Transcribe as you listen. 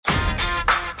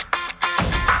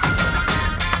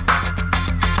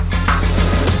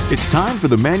It's time for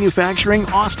the Manufacturing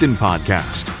Austin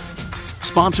podcast,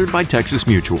 sponsored by Texas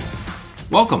Mutual.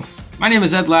 Welcome. My name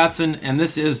is Ed Latson, and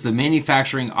this is the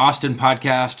Manufacturing Austin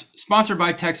podcast, sponsored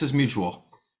by Texas Mutual.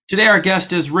 Today, our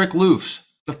guest is Rick Loofs,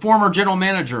 the former general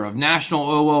manager of National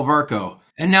Oilwell Varco,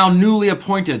 and now newly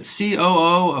appointed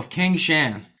COO of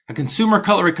Kingshan, a consumer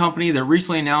cutlery company that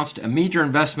recently announced a major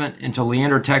investment into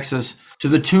Leander, Texas, to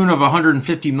the tune of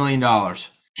 $150 million.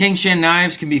 Kingshan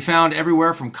knives can be found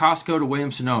everywhere from Costco to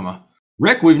Williams-Sonoma.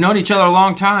 Rick, we've known each other a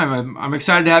long time. I'm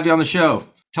excited to have you on the show.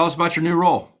 Tell us about your new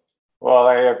role. Well,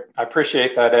 I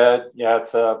appreciate that, Ed. Yeah,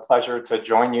 it's a pleasure to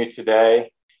join you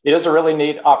today. It is a really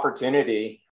neat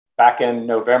opportunity. Back in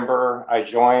November, I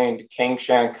joined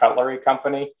Kingshan Cutlery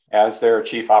Company as their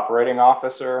chief operating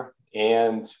officer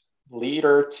and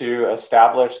leader to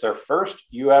establish their first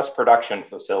U.S. production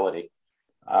facility.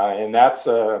 And that's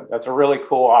a really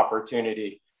cool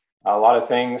opportunity. A lot of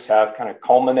things have kind of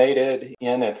culminated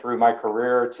in and through my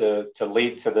career to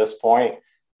lead to this point.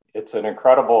 It's an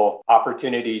incredible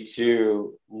opportunity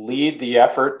to lead the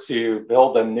effort to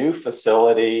build a new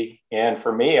facility. And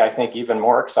for me, I think even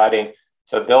more exciting,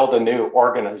 to build a new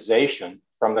organization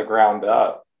from the ground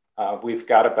up. We've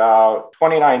got about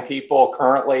 29 people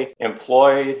currently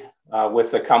employed with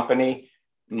the company,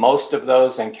 most of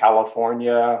those in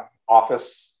California,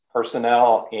 office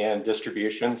personnel and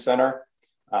distribution center.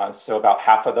 So about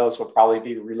half of those will probably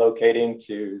be relocating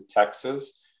to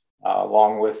Texas,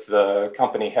 along with the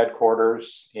company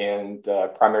headquarters and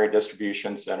primary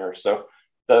distribution center. So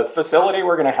the facility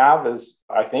we're going to have is,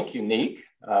 I think, unique.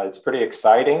 It's pretty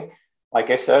exciting. Like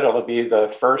I said, it'll be the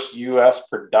first U.S.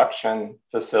 production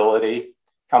facility,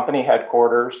 company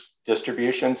headquarters,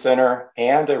 distribution center,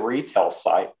 and a retail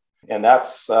site. And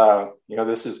that's,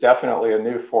 this is definitely a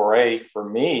new foray for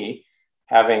me,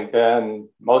 having been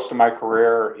most of my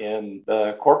career in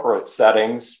the corporate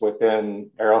settings within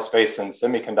aerospace and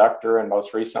semiconductor, and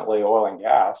most recently oil and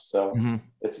gas. So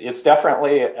it's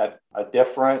definitely a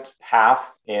different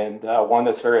path, and one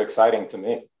that's very exciting to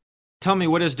me. Tell me,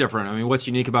 what is different? I mean, what's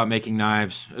unique about making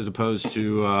knives as opposed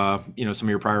to, some of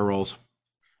your prior roles?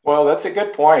 Well, that's a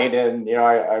good point. And,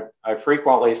 I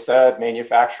frequently said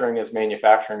manufacturing is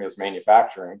manufacturing is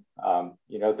manufacturing.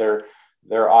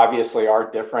 There obviously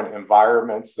are different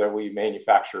environments that we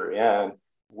manufacture in.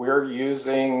 We're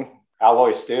using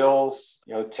alloy steels,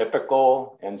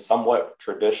 typical and somewhat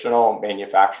traditional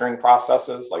manufacturing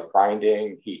processes like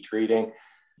grinding, heat treating.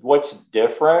 What's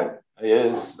different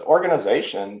is the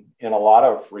organization in a lot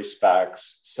of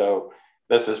respects. So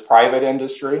this is private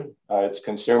industry. It's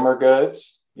consumer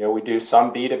goods. We do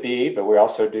some B2B, but we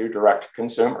also do direct to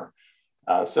consumer.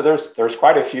 So there's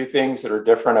quite a few things that are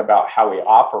different about how we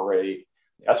operate.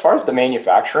 As far as the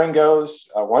manufacturing goes,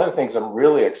 one of the things I'm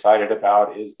really excited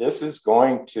about is this is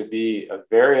going to be a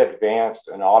very advanced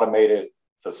and automated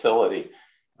facility.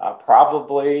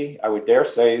 Probably, I would dare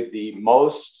say, the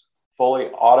most fully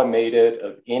automated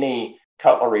of any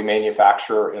cutlery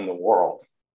manufacturer in the world.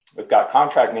 We've got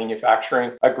contract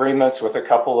manufacturing agreements with a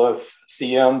couple of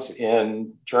CMs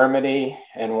in Germany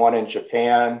and one in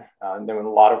Japan. And then a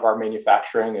lot of our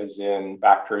manufacturing is in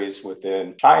factories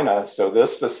within China. So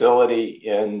this facility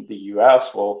in the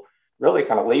US will really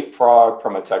kind of leapfrog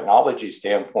from a technology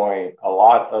standpoint a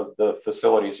lot of the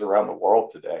facilities around the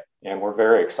world today. And we're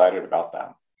very excited about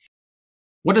that.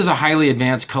 What does a highly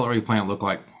advanced cutlery plant look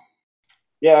like?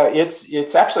 Yeah,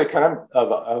 it's actually kind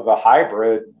of a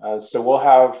hybrid. So we'll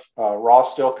have raw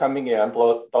steel coming in,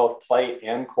 both plate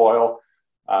and coil.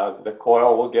 The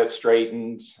coil will get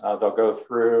straightened. They'll go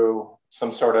through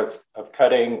some sort of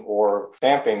cutting or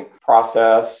stamping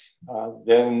process.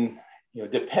 Then,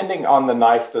 depending on the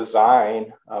knife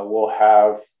design, we'll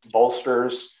have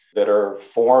bolsters that are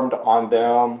formed on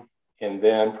them, and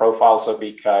then profiles will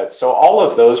be cut. So all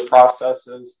of those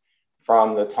processes,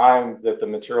 from the time that the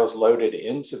material is loaded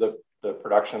into the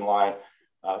production line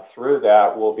through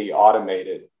that, will be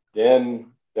automated.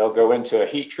 Then they'll go into a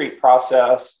heat treat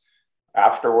process.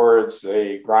 Afterwards,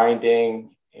 a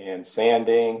grinding and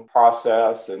sanding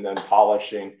process, and then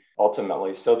polishing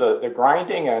ultimately. So the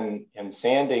grinding and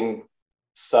sanding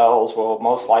cells will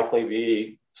most likely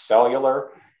be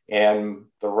cellular, and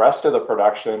the rest of the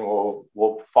production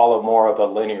will follow more of a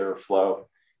linear flow.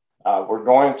 We're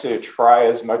going to try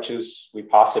as much as we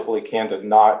possibly can to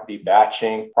not be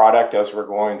batching product as we're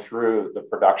going through the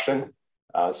production.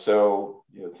 So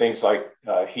things like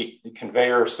heat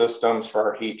conveyor systems for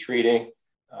our heat treating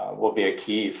will be a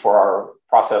key for our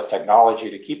process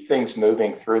technology to keep things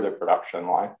moving through the production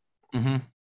line. Mm-hmm.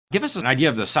 Give us an idea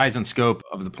of the size and scope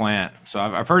of the plant. So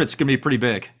I've heard it's going to be pretty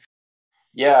big.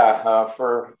 Yeah,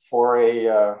 for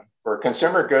a For a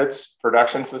consumer goods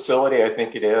production facility, I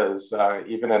think it is.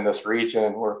 Even in this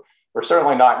region, we're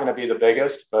certainly not going to be the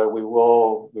biggest, but we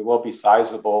will be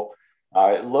sizable.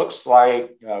 It looks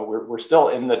like we're still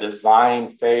in the design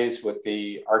phase with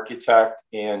the architect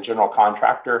and general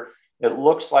contractor. It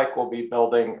looks like we'll be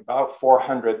building about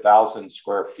 400,000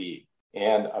 square feet,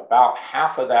 and about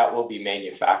half of that will be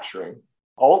manufacturing.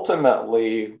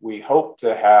 Ultimately, we hope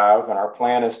to have, and our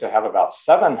plan is to have about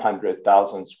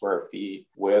 700,000 square feet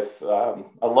with a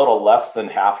little less than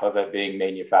half of it being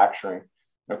manufacturing.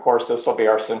 And of course, this will be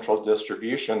our central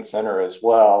distribution center as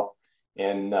well.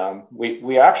 And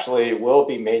we actually will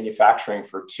be manufacturing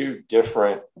for two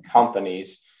different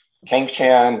companies.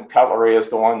 Kingshan Cutlery is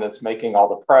the one that's making all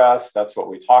the press. That's what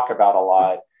we talk about a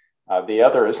lot. The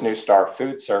other is New Star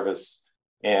Food Service.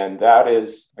 And that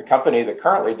is a company that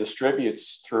currently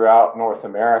distributes throughout North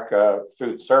America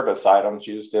food service items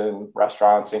used in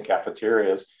restaurants and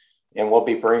cafeterias. And we'll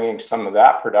be bringing some of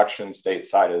that production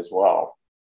stateside as well.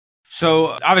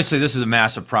 So obviously this is a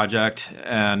massive project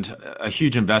and a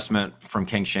huge investment from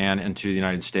Kingshan into the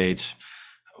United States.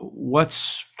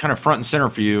 What's kind of front and center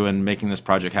for you in making this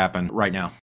project happen right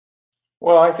now?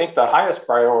 Well, I think the highest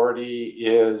priority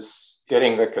is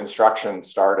getting the construction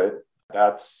started.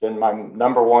 That's been my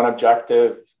number one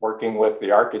objective, working with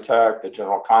the architect, the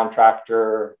general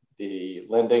contractor, the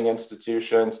lending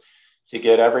institutions to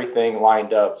get everything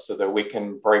lined up so that we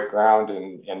can break ground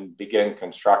and begin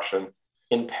construction.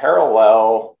 In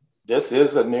parallel, this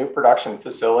is a new production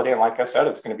facility. And like I said,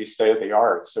 it's going to be state of the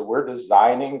art. So we're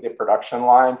designing the production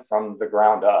line from the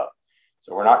ground up.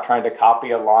 So we're not trying to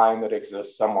copy a line that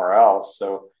exists somewhere else.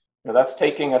 So that's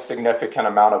taking a significant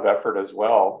amount of effort as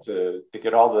well to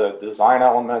get all the design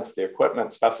elements, the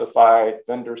equipment specified,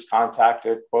 vendors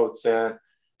contacted, quotes in.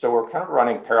 So we're kind of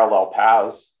running parallel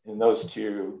paths in those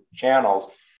two channels.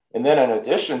 And then in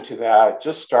addition to that,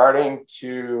 just starting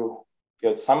to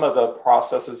get some of the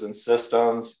processes and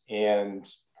systems and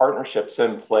partnerships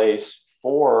in place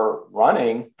for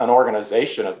running an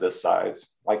organization of this size.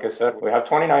 Like I said, we have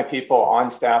 29 people on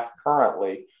staff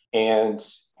currently, and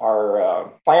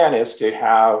our plan is to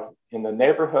have in the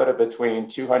neighborhood of between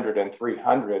 200 and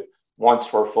 300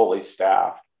 once we're fully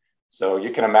staffed. So you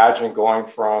can imagine going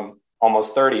from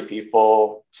almost 30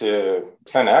 people to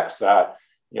 10x that,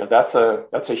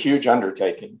 that's a huge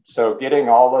undertaking. So getting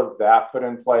all of that put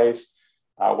in place,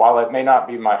 while it may not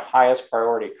be my highest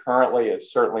priority currently,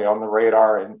 it's certainly on the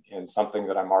radar and something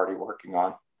that I'm already working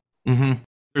on. Mm-hmm.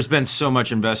 There's been so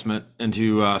much investment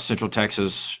into Central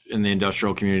Texas in the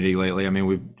industrial community lately. I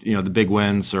mean, the big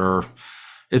wins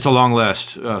it's a long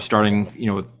list, starting,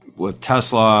 with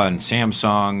Tesla and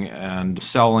Samsung and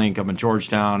CellLink up in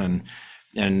Georgetown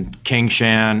and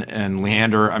Kingshan and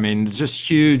Leander. I mean, just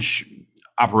huge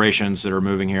operations that are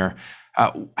moving here.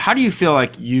 How do you feel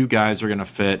like you guys are going to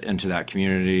fit into that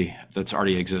community that's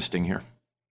already existing here?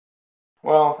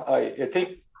 Well, I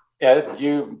think, Ed,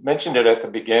 you mentioned it at the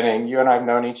beginning. You and I have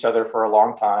known each other for a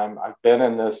long time. I've been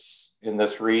in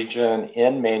this region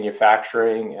in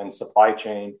manufacturing and supply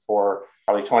chain for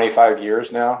probably 25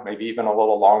 years now, maybe even a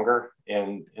little longer.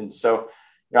 And so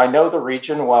I know the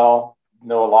region well,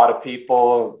 know a lot of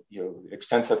people,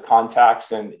 extensive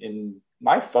contacts. And in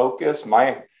my focus,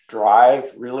 my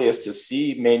drive really is to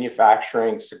see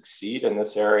manufacturing succeed in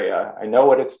this area. I know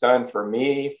what it's done for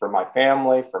me, for my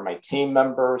family, for my team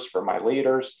members, for my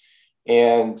leaders.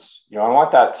 And, I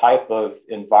want that type of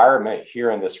environment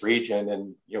here in this region.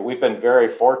 And, we've been very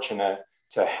fortunate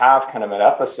to have kind of an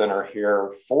epicenter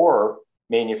here for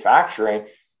manufacturing.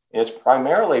 And it's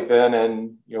primarily been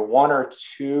in, one or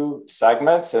two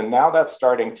segments. And now that's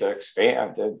starting to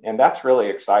expand. And that's really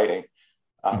exciting.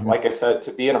 Like I said,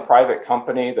 to be in a private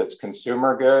company that's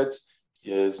consumer goods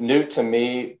is new to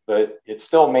me, but it's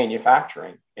still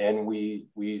manufacturing. And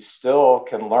we still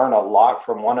can learn a lot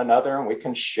from one another, and we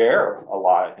can share a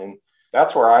lot. And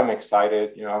that's where I'm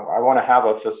excited. I want to have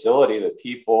a facility that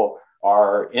people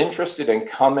are interested in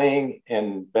coming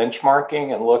and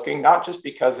benchmarking and looking, not just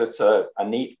because it's a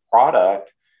neat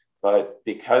product, but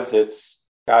because it's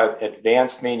got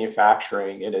advanced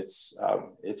manufacturing, and it's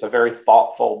a very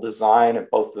thoughtful design of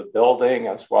both the building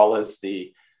as well as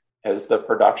the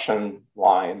production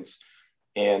lines.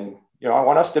 And I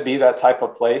want us to be that type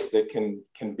of place that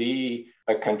can be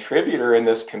a contributor in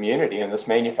this community, in this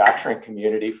manufacturing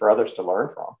community, for others to learn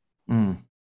from.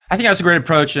 I think that's a great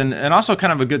approach, and also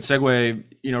kind of a good segue,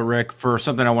 Rick, for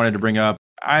something I wanted to bring up.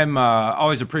 I'm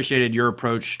always appreciated your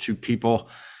approach to people.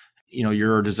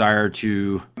 your desire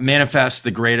to manifest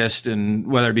the greatest in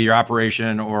whether it be your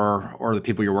operation or the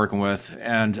people you're working with.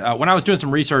 And when I was doing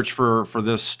some research for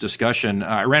this discussion,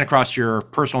 I ran across your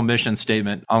personal mission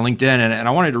statement on LinkedIn, and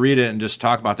I wanted to read it and just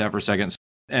talk about that for a second.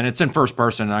 And it's in first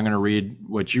person, and I'm going to read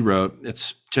what you wrote.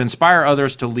 It's to inspire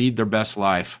others to lead their best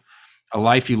life, a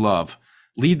life you love.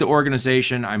 Lead the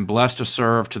organization I'm blessed to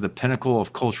serve to the pinnacle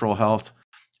of cultural health,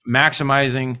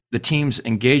 maximizing the team's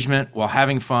engagement while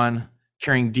having fun,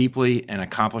 caring deeply, and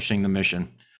accomplishing the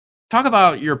mission. Talk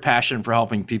about your passion for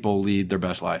helping people lead their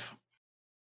best life.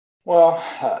 Well,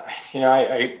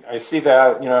 I see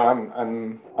that,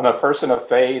 I'm a person of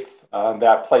faith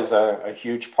that plays a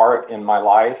huge part in my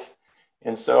life.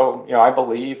 And so, I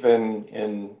believe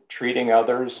in treating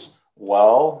others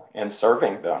well and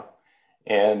serving them.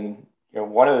 And,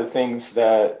 one of the things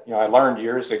that, I learned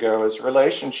years ago is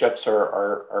relationships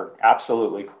are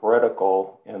absolutely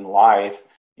critical in life.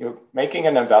 Making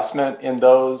an investment in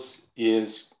those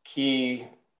is key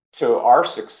to our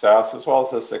success as well as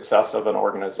the success of an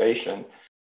organization.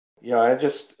 I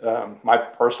just, my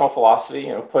personal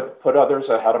philosophy, put others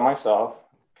ahead of myself,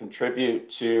 contribute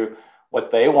to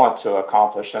what they want to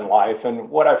accomplish in life. And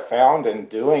what I've found in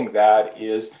doing that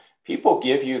is people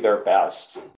give you their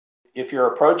best. If you're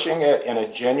approaching it in a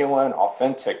genuine,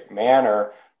 authentic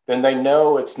manner, then they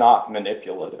know it's not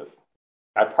manipulative.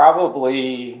 I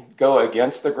probably go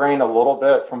against the grain a little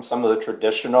bit from some of the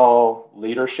traditional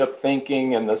leadership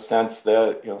thinking in the sense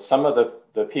that, some of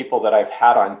the people that I've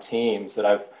had on teams that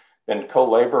I've been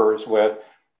co-laborers with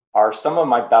are some of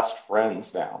my best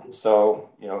friends now. So,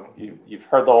 you've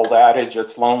heard the old adage,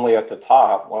 it's lonely at the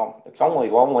top. Well, it's only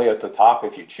lonely at the top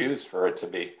if you choose for it to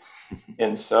be.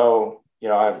 And so,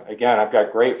 I've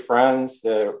got great friends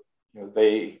that,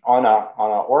 they on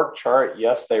a org chart,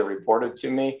 yes, they reported to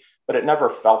me, but it never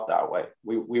felt that way.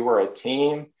 We were a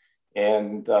team,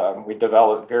 and we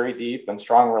developed very deep and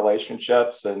strong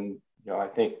relationships. And I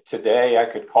think today I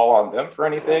could call on them for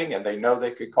anything, and they know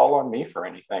they could call on me for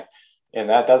anything. And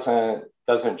that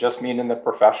doesn't just mean in the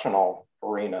professional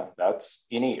arena. That's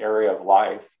any area of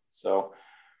life. So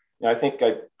I think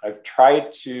I've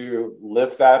tried to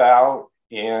live that out,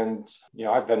 and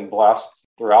I've been blessed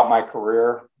throughout my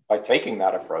career by taking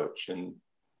that approach. And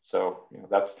so,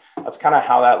 that's kind of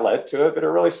how that led to it. But it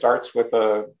really starts with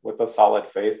a solid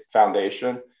faith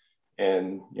foundation,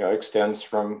 and extends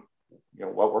from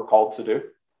what we're called to do.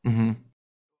 Mm-hmm.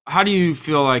 How do you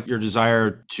feel like your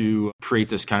desire to create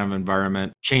this kind of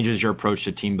environment changes your approach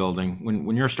to team building?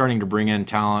 When you're starting to bring in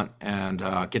talent and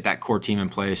get that core team in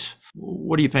place,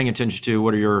 what are you paying attention to?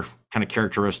 What are your kind of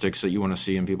characteristics that you want to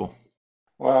see in people?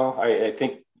 Well, I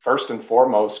think first and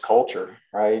foremost, culture,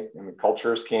 right? I mean,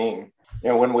 culture is king.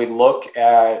 When we look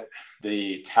at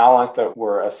the talent that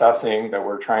we're assessing, that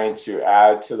we're trying to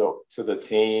add to the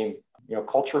team,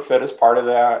 culture fit is part of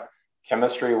that.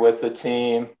 Chemistry with the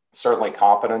team, certainly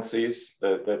competencies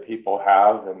that people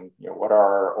have, and what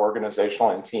our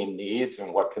organizational and team needs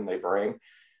and what can they bring.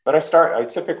 But I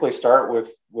typically start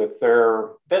with their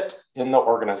fit in the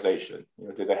organization.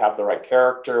 Do they have the right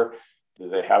character? Do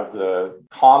they have the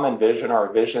common vision or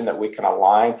a vision that we can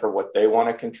align for what they want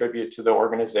to contribute to the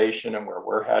organization and where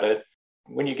we're headed?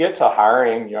 When you get to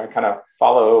hiring, I kind of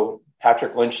follow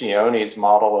Patrick Lencioni's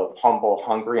model of humble,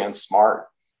 hungry, and smart.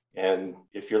 And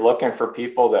if you're looking for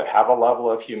people that have a level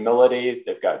of humility,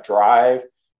 they've got drive,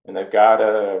 and they've got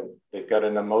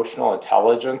an emotional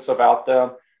intelligence about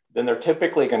them, then they're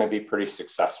typically going to be pretty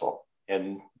successful.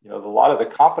 And a lot of the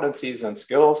competencies and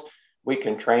skills we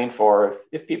can train for,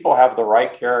 if people have the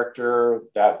right character,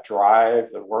 that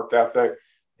drive, the work ethic,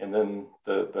 and then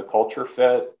the culture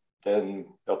fit, then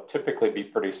they'll typically be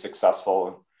pretty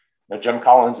successful. And Jim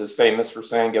Collins is famous for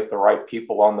saying, get the right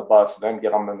people on the bus, then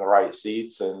get them in the right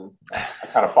seats. And I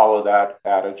kind of follow that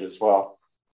adage as well.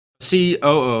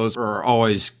 COOs are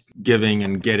always giving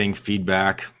and getting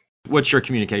feedback. What's your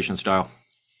communication style?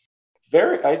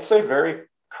 I'd say very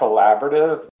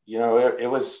collaborative. It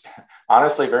was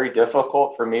honestly very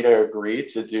difficult for me to agree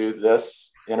to do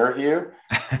this interview.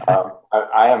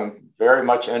 I am very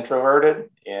much introverted,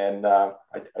 and I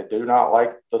do not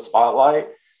like the spotlight.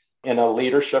 In a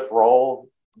leadership role,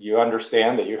 you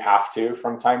understand that you have to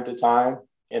from time to time.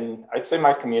 And I'd say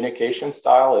my communication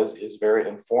style is very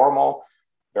informal,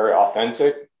 very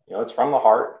authentic. It's from the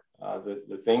heart.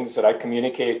 The things that I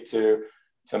communicate to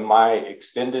my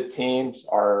extended teams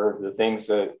are the things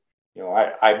that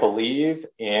I believe,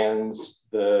 and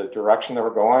the direction that we're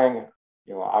going.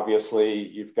 Obviously,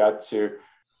 you've got to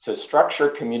structure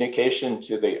communication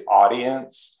to the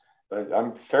audience. But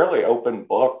I'm fairly open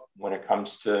book when it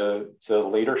comes to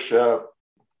leadership,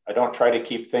 I don't try to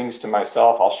keep things to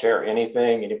myself. I'll share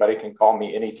anything. Anybody can call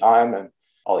me anytime, and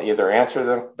I'll either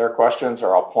answer their questions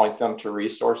or I'll point them to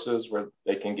resources where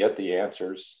they can get the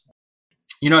answers.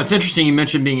 It's interesting you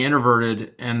mentioned being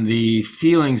introverted and the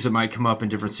feelings that might come up in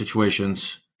different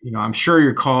situations. I'm sure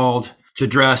you're called to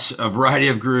address a variety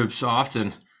of groups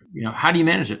often. How do you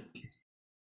manage it?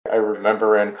 I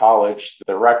remember in college,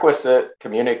 the requisite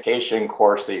communication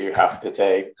course that you have to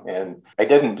take, and I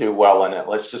didn't do well in it.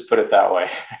 Let's just put it that way.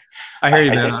 I hear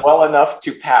you, man. I did well enough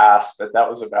to pass, but that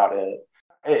was about it.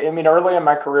 I mean, early in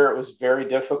my career, it was very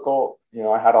difficult.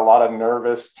 I had a lot of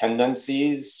nervous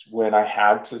tendencies when I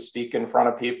had to speak in front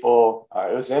of people.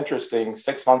 It was interesting.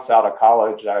 6 months out of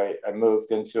college, I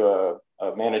moved into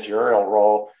a managerial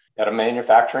role at a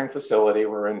manufacturing facility.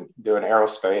 We're doing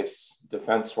aerospace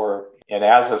defense work. And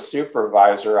as a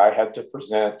supervisor, I had to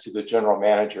present to the general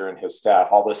manager and his staff.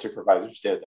 All the supervisors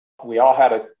did. We all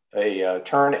had a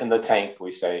turn in the tank,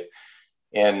 we say.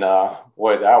 And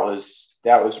boy, that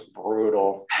was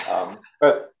brutal.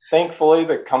 But thankfully,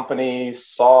 the company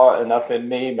saw enough in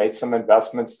me, made some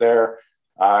investments there.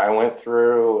 I went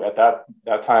through at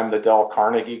that time the Dale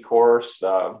Carnegie course,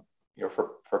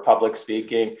 for public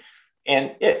speaking,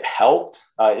 and it helped.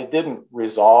 It didn't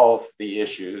resolve the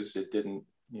issues. It didn't,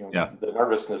 The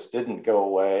nervousness didn't go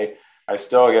away. I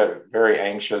still get very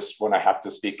anxious when I have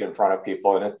to speak in front of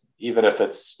people, and even if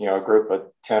it's a group of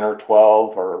 10 or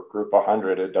 12 or a group of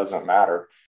 100, it doesn't matter.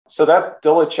 So that's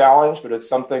still a challenge, but it's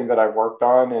something that I've worked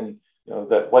on. And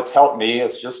that what's helped me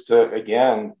is just to,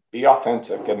 again, be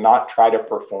authentic and not try to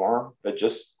perform, but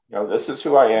just, this is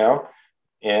who I am.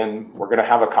 And we're going to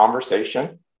have a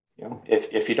conversation.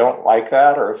 If you don't like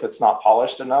that, or if it's not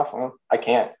polished enough, well, I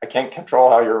can't control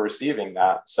how you're receiving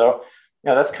that. So,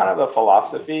 that's kind of the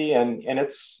philosophy, and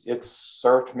it's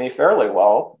served me fairly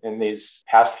well in these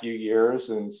past few years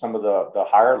and some of the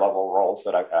higher level roles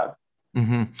that I've had.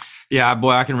 Mm-hmm. Yeah,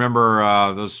 boy, I can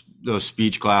remember those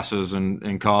speech classes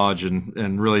in college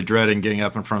and really dreading getting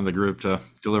up in front of the group to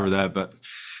deliver that. But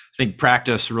I think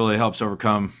practice really helps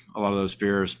overcome a lot of those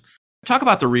fears. Talk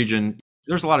about the region.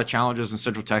 There's a lot of challenges in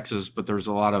Central Texas, but there's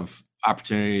a lot of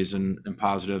opportunities and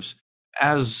positives.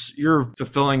 As you're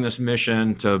fulfilling this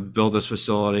mission to build this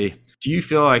facility, do you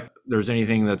feel like there's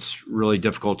anything that's really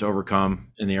difficult to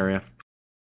overcome in the area?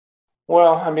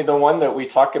 Well, I mean, the one that we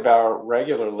talk about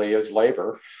regularly is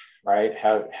labor, right?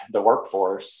 Have the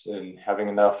workforce and having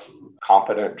enough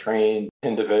competent, trained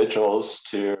individuals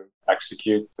to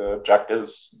execute the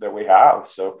objectives that we have.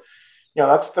 So,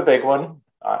 that's the big one,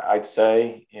 I'd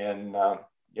say. And,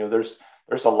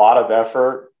 there's a lot of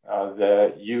effort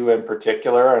that you in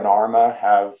particular and ARMA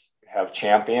have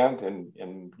championed.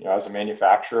 And as a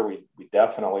manufacturer, we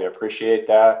definitely appreciate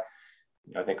that.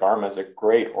 I think ARMA is a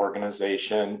great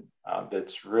organization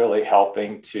that's really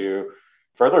helping to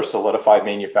further solidify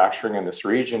manufacturing in this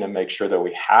region and make sure that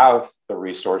we have the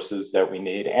resources that we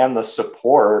need and the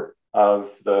support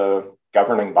of the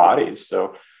governing bodies.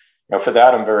 So, for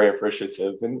that, I'm very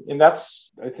appreciative. And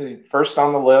that's, I think, first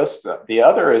on the list. The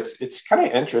other, it's kind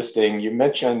of interesting. You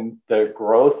mentioned the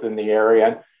growth in the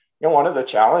area. And, one of the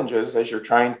challenges as you're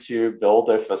trying to build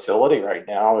a facility right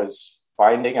now is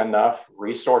finding enough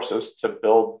resources to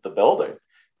build the building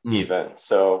even.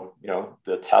 So,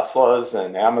 the Teslas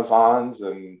and Amazons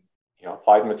and,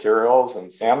 Applied Materials and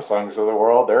Samsungs of the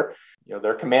world,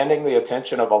 they're commanding the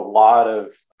attention of a lot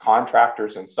of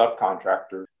contractors and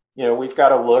subcontractors. We've got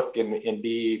to look and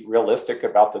be realistic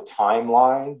about the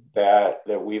timeline that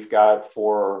we've got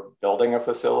for building a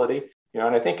facility.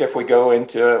 And I think if we go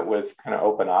into it with kind of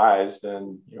open eyes,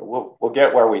 then we'll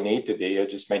get where we need to be. It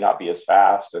just may not be as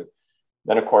fast. And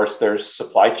then, of course, there's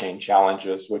supply chain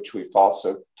challenges, which we've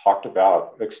also talked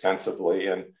about extensively.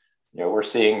 And, we're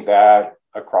seeing that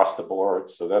across the board.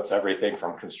 So that's everything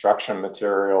from construction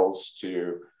materials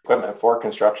to equipment for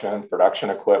construction, production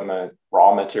equipment,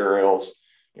 raw materials.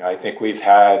 I think we've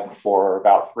had for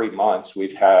about 3 months,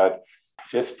 we've had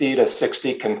 50 to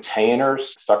 60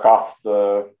 containers stuck off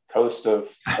the coast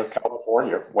of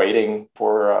California waiting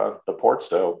for the ports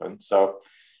to open. So,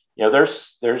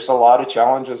 there's a lot of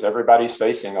challenges. Everybody's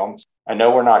facing them. I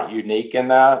know we're not unique in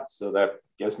that, so that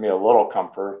gives me a little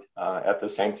comfort. At the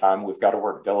same time, we've got to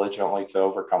work diligently to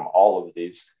overcome all of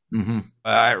these. Mm-hmm.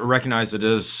 I recognize it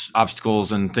is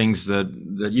obstacles and things that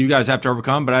you guys have to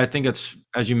overcome, but I think it's,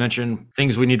 as you mentioned,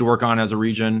 things we need to work on as a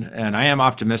region. And I am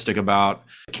optimistic about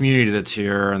the community that's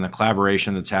here and the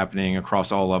collaboration that's happening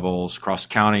across all levels, across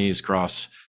counties, across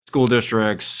school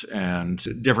districts and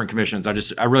different commissions.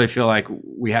 I really feel like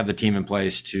we have the team in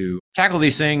place to tackle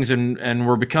these things, and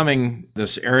we're becoming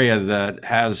this area that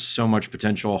has so much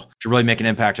potential to really make an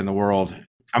impact in the world.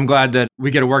 I'm glad that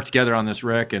we get to work together on this,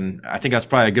 Rick. And I think that's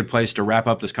probably a good place to wrap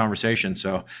up this conversation.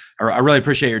 So I really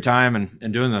appreciate your time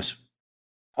and doing this.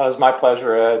 It was my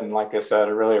pleasure, Ed. And like I said,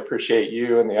 I really appreciate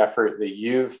you and the effort that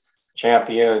you've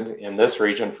championed in this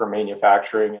region for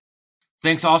manufacturing.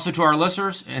 Thanks also to our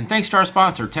listeners, and thanks to our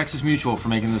sponsor, Texas Mutual, for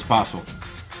making this possible.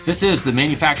 This is the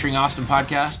Manufacturing Austin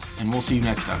podcast, and we'll see you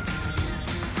next time.